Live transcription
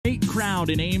crowd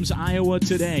in Ames, Iowa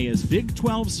today as Big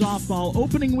 12 softball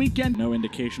opening weekend. No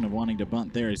indication of wanting to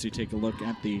bunt there as you take a look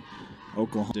at the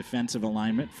Oklahoma defensive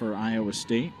alignment for Iowa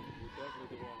State.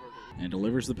 And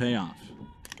delivers the payoff.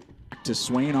 To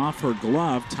Swain off her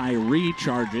glove. Tyree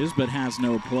charges but has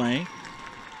no play.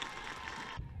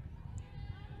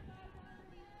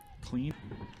 Clean.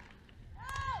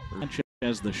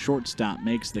 As the shortstop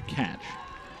makes the catch.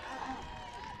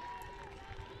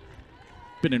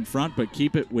 Keep it in front, but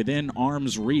keep it within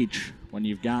arm's reach when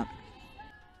you've got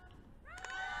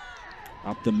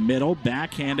up the middle,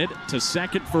 backhanded to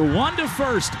second for one to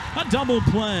first. A double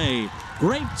play.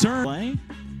 Great turn play.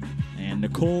 And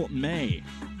Nicole May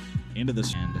into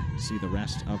the and see the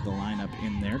rest of the lineup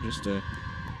in there just to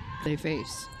they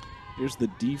face. Here's the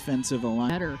defensive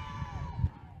alignment. Better.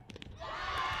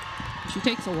 She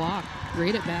takes a walk.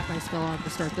 Great at bat by Spellhawk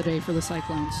to start the day for the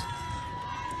Cyclones.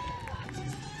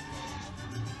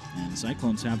 And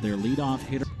Cyclones have their leadoff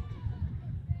hitter.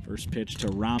 First pitch to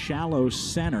Rob. Shallow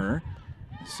center.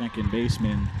 Second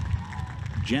baseman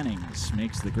Jennings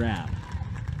makes the grab.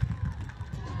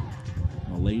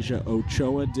 Malaysia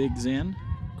Ochoa digs in.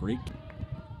 Great.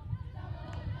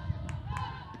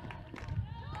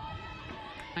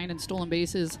 9 and stolen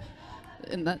bases.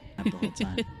 And that the whole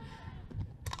time.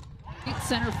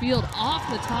 Center field off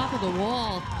the top of the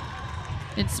wall.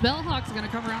 And Spellhawk's going to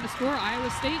come around to score. Iowa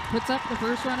State puts up the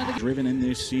first run of the game. Driven in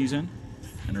this season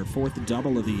and her fourth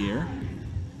double of the year.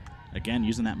 Again,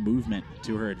 using that movement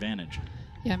to her advantage.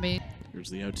 Yeah, mate. Here's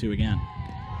the 0-2 again.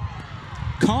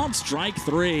 Called strike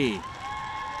 3.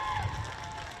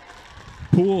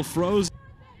 Pool froze.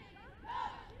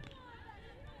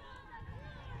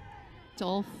 It's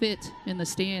all fit in the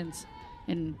stands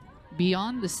and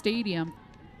beyond the stadium.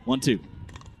 1-2.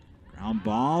 Ground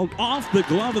ball off the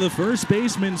glove of the first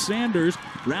baseman Sanders.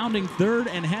 Rounding third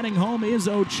and heading home is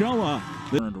Ochoa.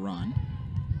 The earned run.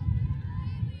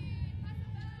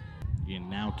 In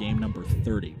now game number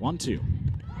 30. 1-2.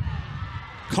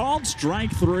 Called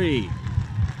strike 3.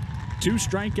 2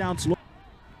 strikeouts.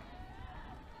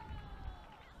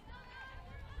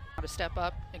 To step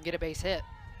up and get a base hit.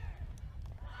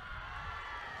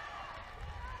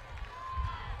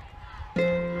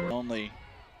 Only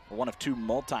one of 2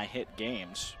 multi-hit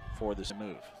games for this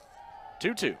move.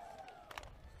 2-2.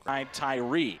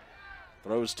 Tyree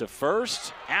throws to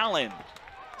first. Allen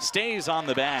stays on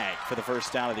the bag for the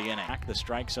first out of the inning. Back the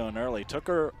strike zone early. Took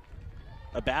her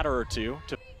a batter or two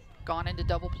to Gone into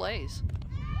double plays.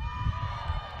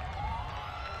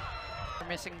 We're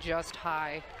missing just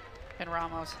high. And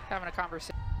Ramos having a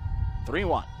conversation.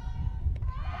 3-1.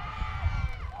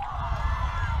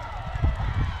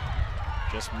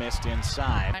 Just missed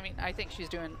inside. I mean, I think she's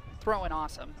throwing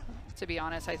awesome. To be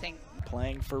honest, I think.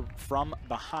 Playing from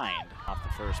behind off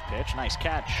the first pitch. Nice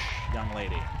catch, young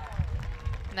lady.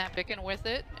 Nat Bicken with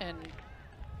it and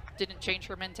didn't change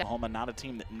her mentality. Oklahoma not a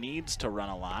team that needs to run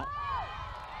a lot.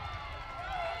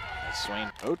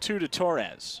 Swain 0-2 to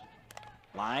Torres.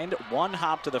 Lined, 1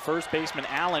 hop to the first baseman,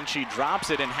 Allen. She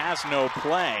drops it and has no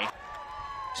play.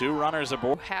 2 runners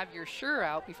aboard. Have your sure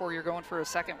out before you're going for a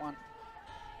second one.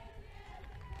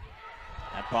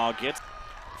 That ball gets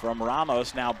from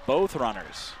Ramos. Now both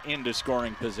runners into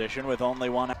scoring position with only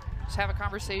 1. Just have a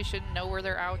conversation, know where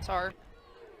their outs are.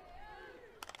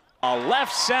 A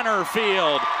left center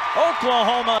field.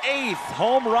 Oklahoma 8th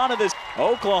home run of this.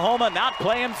 Oklahoma not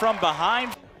playing from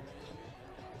behind.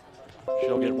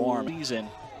 She'll get warm. Season.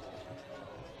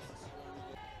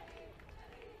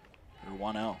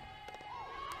 1-0.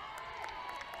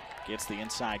 Gets the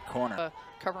inside corner.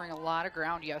 Covering a lot of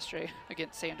ground yesterday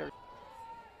against Sanders.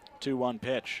 2-1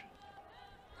 pitch.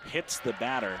 Hits the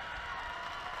batter.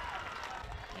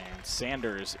 And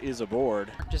Sanders is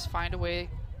aboard. Just find a way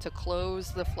to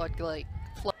close the floodlight.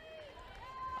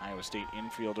 Iowa State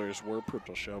infielders were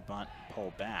purple show bunt,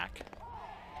 pull back.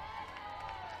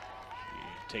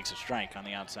 Takes a strike on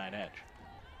the outside edge.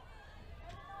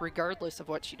 Regardless of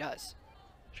what she does.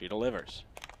 She delivers.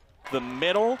 The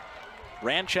middle,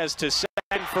 Ranchez to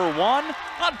second for 1,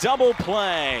 a double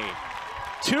play.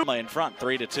 2 in front,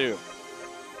 3-2.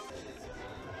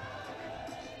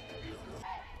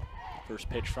 First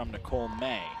pitch from Nicole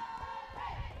May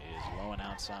is low and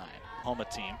outside. Oklahoma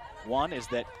team. One is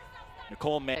that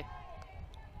Nicole May.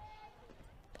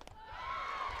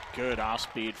 Good off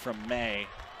speed from May.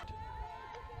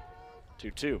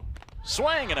 2-2.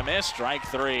 Swing and a miss, strike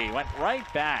 3. Went right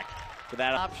back to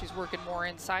that. She's working more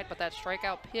inside, but that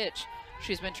strikeout pitch,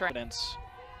 she's been trying.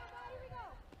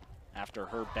 After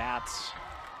her bats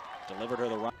delivered her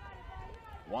the run.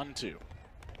 1-2.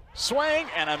 Swing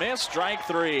and a miss, strike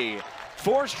 3.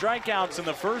 4 strikeouts in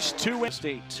the first 2.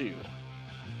 State 2.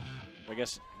 I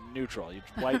guess neutral. You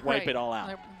wipe Right. it all out.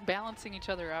 They're balancing each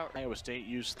other out. Iowa State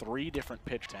used 3 different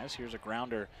pitch tests. Here's a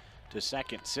grounder to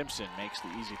second. Simpson makes the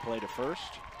easy play to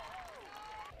first.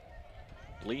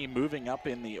 Lee moving up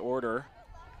in the order.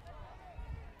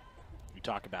 You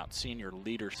talk about senior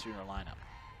leader, senior lineup.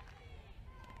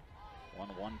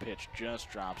 1-1 pitch just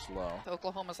drops low.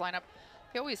 Oklahoma's lineup,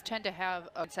 they always tend to have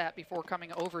a set before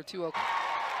coming over to Oklahoma.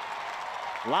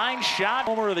 Line shot,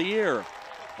 homer of the year.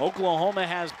 Oklahoma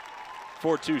has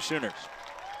 4-2 Sooners.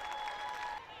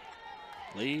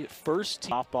 Lee, first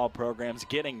team softball programs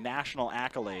getting national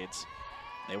accolades.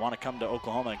 They want to come to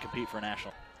Oklahoma and compete for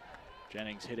national.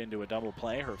 Jennings hit into a double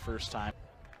play, her first time.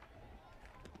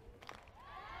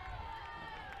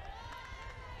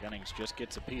 Jennings just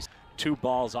gets a piece. 2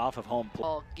 balls off of home plate.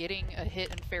 Ball getting a hit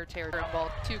in fair territory.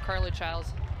 Ball to Carla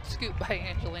Childs, scooped by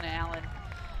Angelina Allen.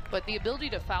 But the ability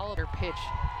to foul their pitch.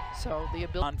 So the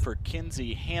ability On for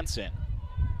Kinsey Hansen.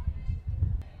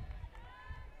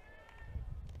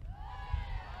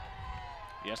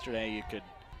 Yesterday you could,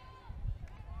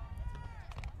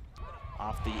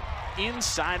 off the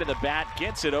inside of the bat,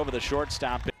 gets it over the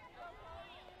shortstop.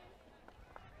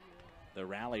 The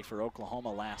rally for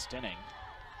Oklahoma last inning.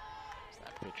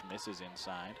 That pitch misses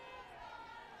inside.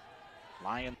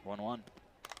 Lion 1-1.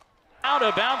 Out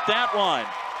about that one.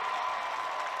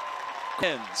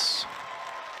 Wins.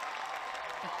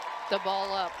 the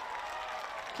ball up,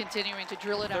 continuing to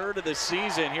drill it out. Third of the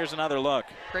season. Here's another look.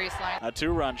 Grace line. A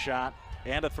 2-run shot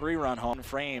and a 3-run home.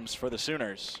 Frames for the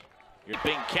Sooners. Your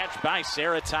big catch by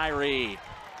Sarah Tyree.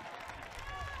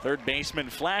 Third baseman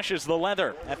flashes the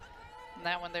leather. And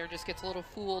that one there just gets a little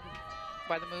fooled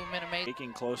by the movement of May.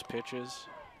 Taking close pitches.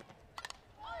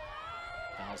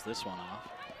 Fouls this one off.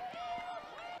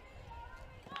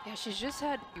 Yeah, she's just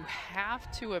had, you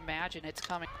have to imagine it's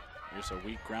coming. Here's a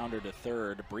weak grounder to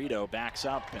third. Brito backs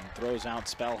up and throws out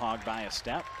Spellhog by a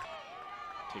step.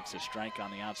 Takes a strike on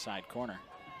the outside corner.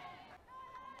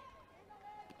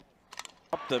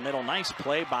 Up the middle, nice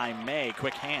play by May,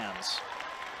 quick hands.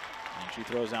 And she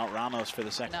throws out Ramos for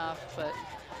the second. Enough, but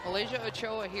Malaysia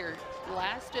Ochoa here,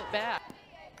 last at bat.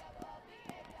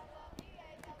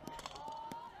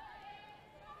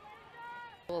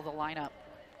 Of the lineup.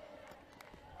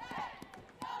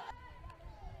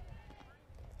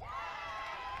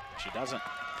 She doesn't.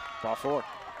 Ball 4.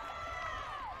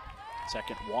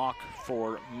 Second walk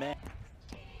for May.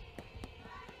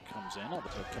 Comes in.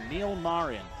 So Camille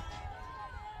Marin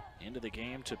into the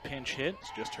game to pinch hit.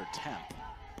 It's just her 10th.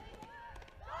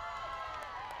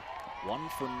 1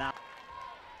 for 9.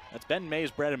 That's been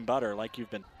May's bread and butter, like you've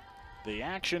been. The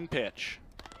action pitch.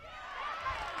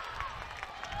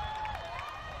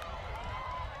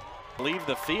 Leave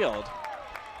the field.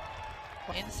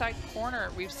 Inside corner,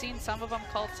 we've seen some of them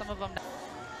called, some of them not.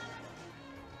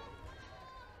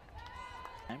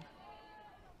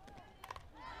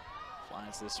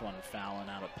 Flies this one fouling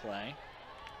out of play.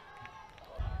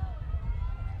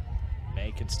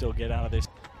 May can still get out of this.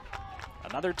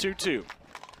 Another 2-2.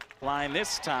 Line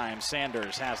this time,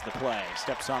 Sanders has the play,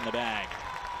 steps on the bag.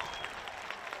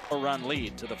 A run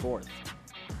lead to the 4th.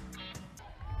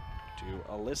 To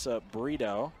Alyssa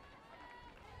Brito.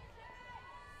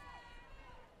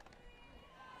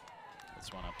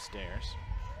 This one upstairs.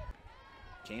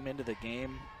 Came into the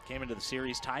game, came into the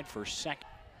series tied for second.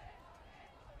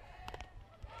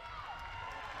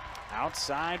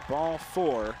 Outside, ball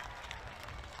 4. And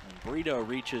Brito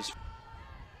reaches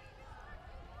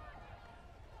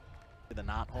the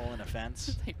knot hole in a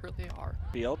fence. They really are.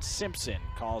 Field. Simpson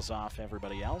calls off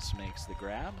everybody else, makes the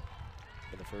grab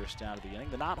for the first out of the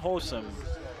inning. The knot hole, some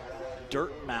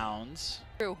dirt mounds.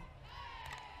 True.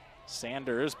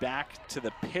 Sanders back to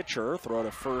the pitcher, throw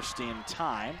to first in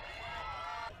time.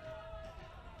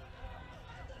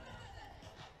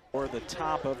 For the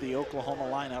top of the Oklahoma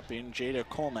lineup in Jada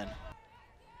Coleman.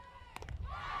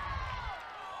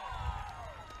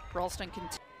 Ralston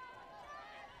continues.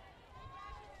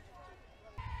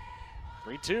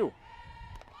 3-2.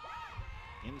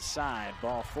 Inside,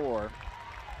 ball 4.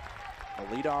 A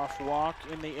leadoff walk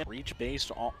in the reached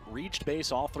base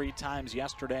all 3 times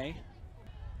yesterday.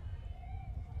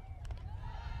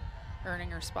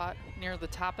 Earning her spot near the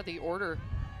top of the order,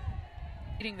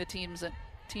 leading the team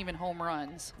in home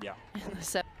runs. Yeah. In the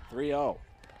set. 3-0.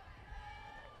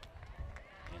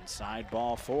 Inside,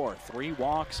 ball 4. 3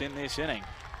 walks in this inning.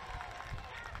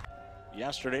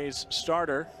 Yesterday's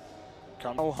starter,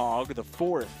 Hog, the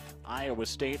 4th Iowa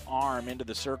State arm into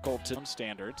the circle to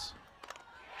standards.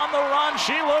 On the run,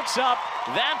 she looks up.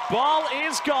 That ball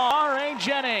is gone. R.A.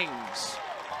 Jennings.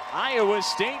 Iowa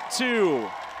State 2.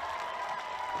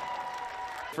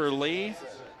 For Lee,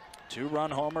 2-run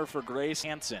homer for Grace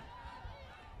Hansen.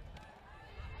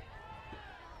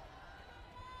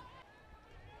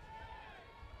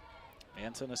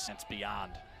 defense and a sense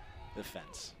beyond the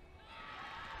fence.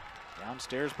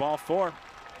 Downstairs, ball 4.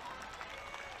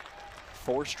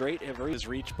 4 straight have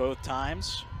reached both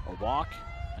times. A walk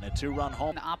and a 2-run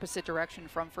home. In the opposite direction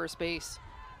from first base.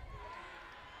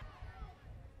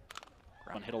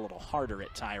 One hit a little harder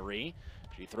at Tyree.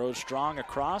 She throws strong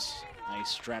across. Nice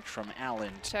stretch from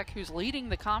Allen. Tech, who's leading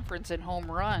the conference in home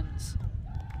runs.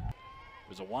 It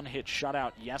was a 1-hit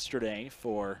shutout yesterday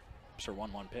for her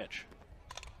 1-1 pitch.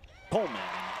 Pullman.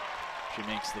 She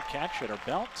makes the catch at her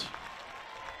belt.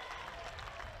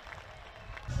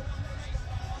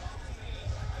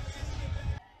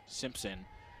 Simpson,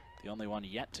 the only one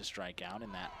yet to strike out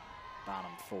in that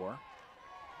bottom 4.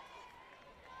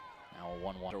 Now a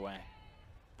 1-1 away.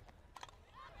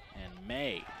 And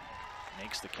May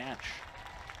makes the catch.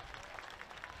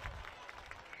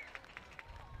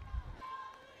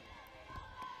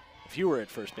 If you were at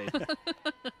first base.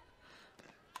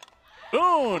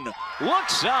 Boone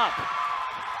looks up.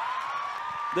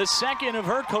 The second of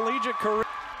her collegiate career.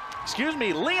 Excuse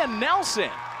me, Leah Nelson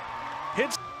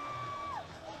hits.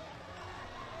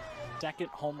 Second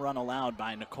home run allowed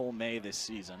by Nicole May this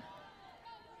season.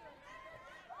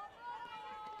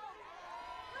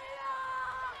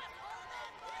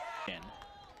 And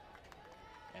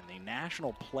the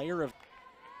national player of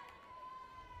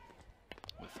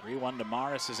with 3-1 to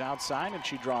Morris is outside and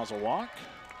she draws a walk.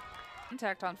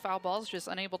 Contact on foul balls, just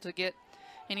unable to get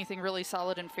anything really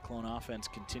solid and fair. Clone offense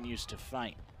continues to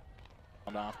fight.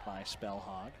 Held off by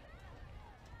Spellhog.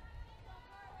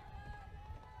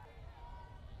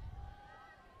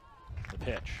 The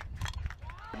pitch.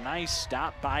 Nice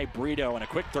stop by Brito and a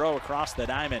quick throw across the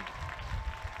diamond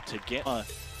to get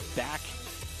back,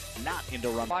 not into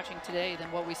run. Watching today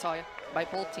than what we saw by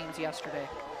both teams yesterday.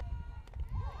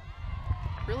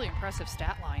 Really impressive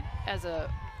stat line as a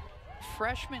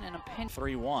freshman and a pin.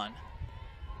 3-1.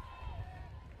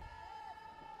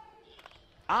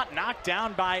 Knocked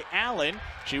down by Allen.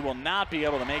 She will not be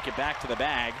able to make it back to the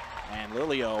bag. And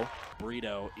Lilio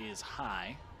Brito is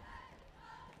high.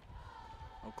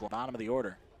 Oklahoma, bottom of the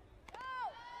order.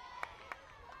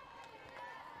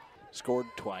 Scored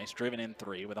twice, driven in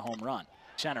 3 with a home run.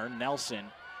 Center, Nelson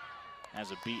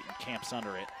has a beat and camps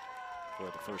under it for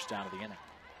the first out of the inning.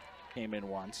 Came in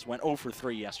once, went 0 for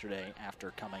 3 yesterday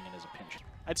after coming in as a pinch.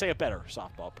 I'd say a better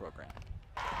softball program.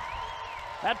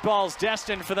 That ball's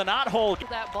destined for the knot hole.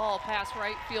 That ball past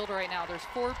right field right now. There's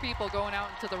 4 people going out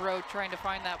into the road trying to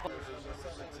find that ball.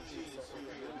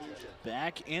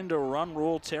 Back into run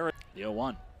rule territory. The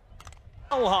 0-1.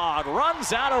 Hog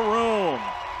runs out of room.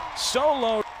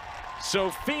 Solo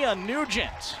Sophia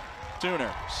Nugent.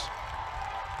 Sooners.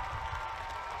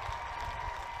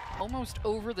 Almost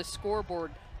over the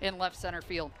scoreboard in left center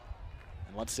field.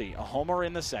 And let's see, a homer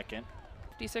in the second.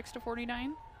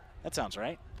 56-49. That sounds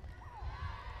right.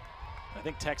 I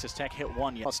think Texas Tech hit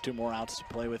 1 plus 2 more outs to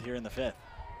play with here in the 5th.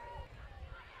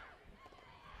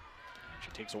 And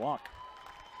she takes a walk.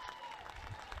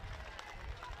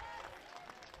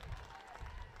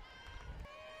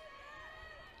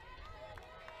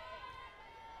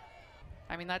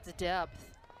 I mean, that's depth.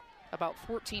 About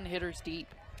 14 hitters deep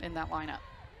in that lineup.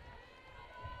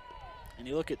 And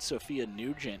you look at Sophia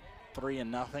Nugent,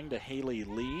 3-0 to Haley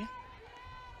Lee.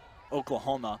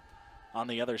 Oklahoma on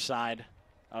the other side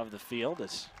of the field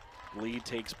as Lee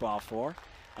takes ball 4.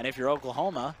 And if you're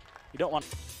Oklahoma, you don't want.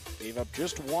 Gave up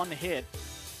just 1 hit.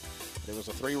 There was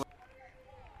a 3-run.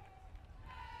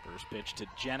 First pitch to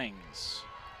Jennings.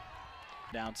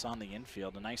 Bounce on the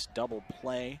infield. A nice double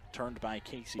play turned by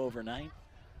Casey overnight.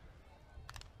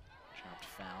 Chopped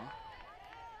foul.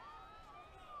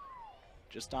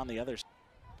 Just on the other side.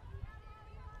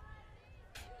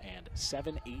 And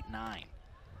 7-8-9.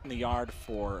 In the yard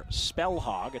for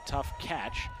Spellhog, a tough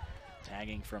catch.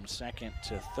 Tagging from second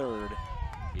to third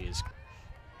is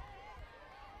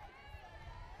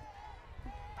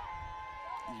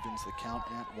evens the count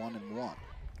at 1-1.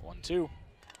 1-2.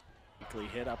 Quickly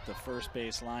hit up the first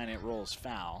base line. It rolls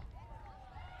foul.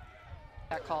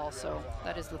 That call, so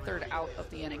that is the 3rd out of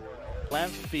the inning.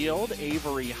 Left field,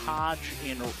 Avery Hodge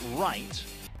in right.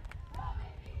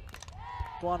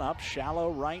 One up,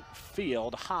 shallow right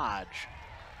field. Hodge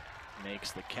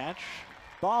makes the catch.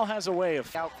 Ball has a way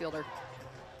of. Outfielder.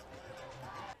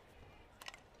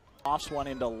 Offs one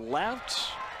into left.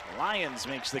 Lyons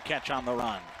makes the catch on the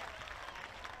run.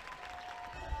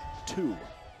 2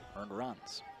 earned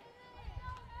runs.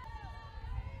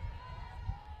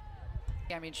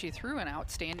 I mean, she threw an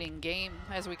outstanding game,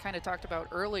 as we kind of talked about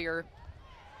earlier.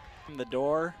 From the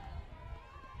door.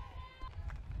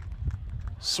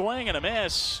 Swing and a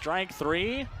miss. Strike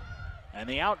 3. And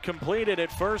the out completed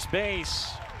at first base.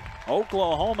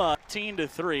 Oklahoma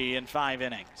 15-3 in 5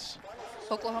 innings.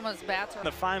 Oklahoma's bats are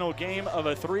The final game of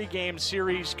a 3-game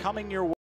series coming your way.